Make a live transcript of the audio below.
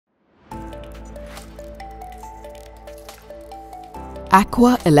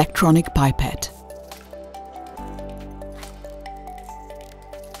AQUA electronic pipette.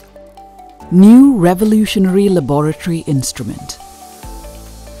 New revolutionary laboratory instrument.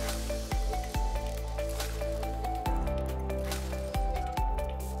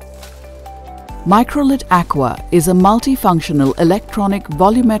 Microlit AQUA is a multifunctional electronic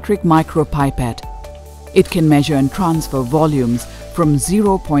volumetric micropipette. It can measure and transfer volumes from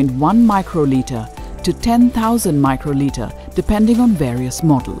 0.1 microliter to 10,000 microliter depending on various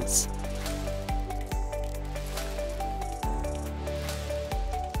models.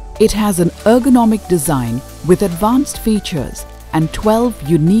 It has an ergonomic design with advanced features and 12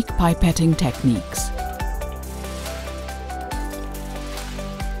 unique pipetting techniques.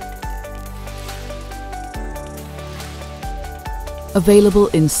 Available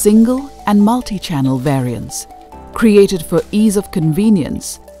in single and multi-channel variants, created for ease of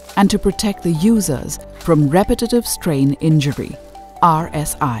convenience and to protect the users from repetitive strain injury,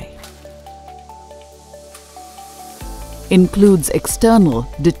 RSI. Includes external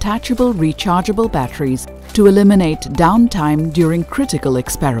detachable rechargeable batteries to eliminate downtime during critical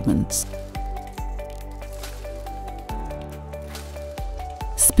experiments.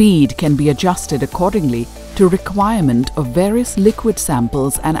 Speed can be adjusted accordingly to requirement of various liquid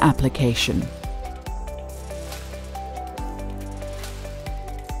samples and application.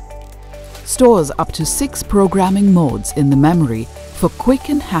 Stores up to 6 programming modes in the memory for quick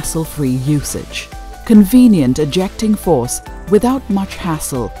and hassle-free usage. Convenient ejecting force without much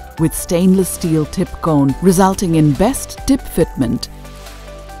hassle with stainless steel tip cone resulting in best tip fitment.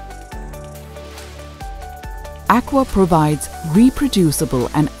 AQUA provides reproducible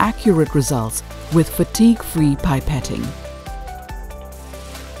and accurate results with fatigue-free pipetting.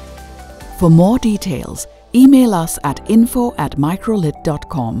 For more details, email us at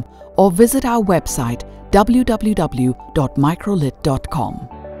info@microlit.com or visit our website www.microlit.com.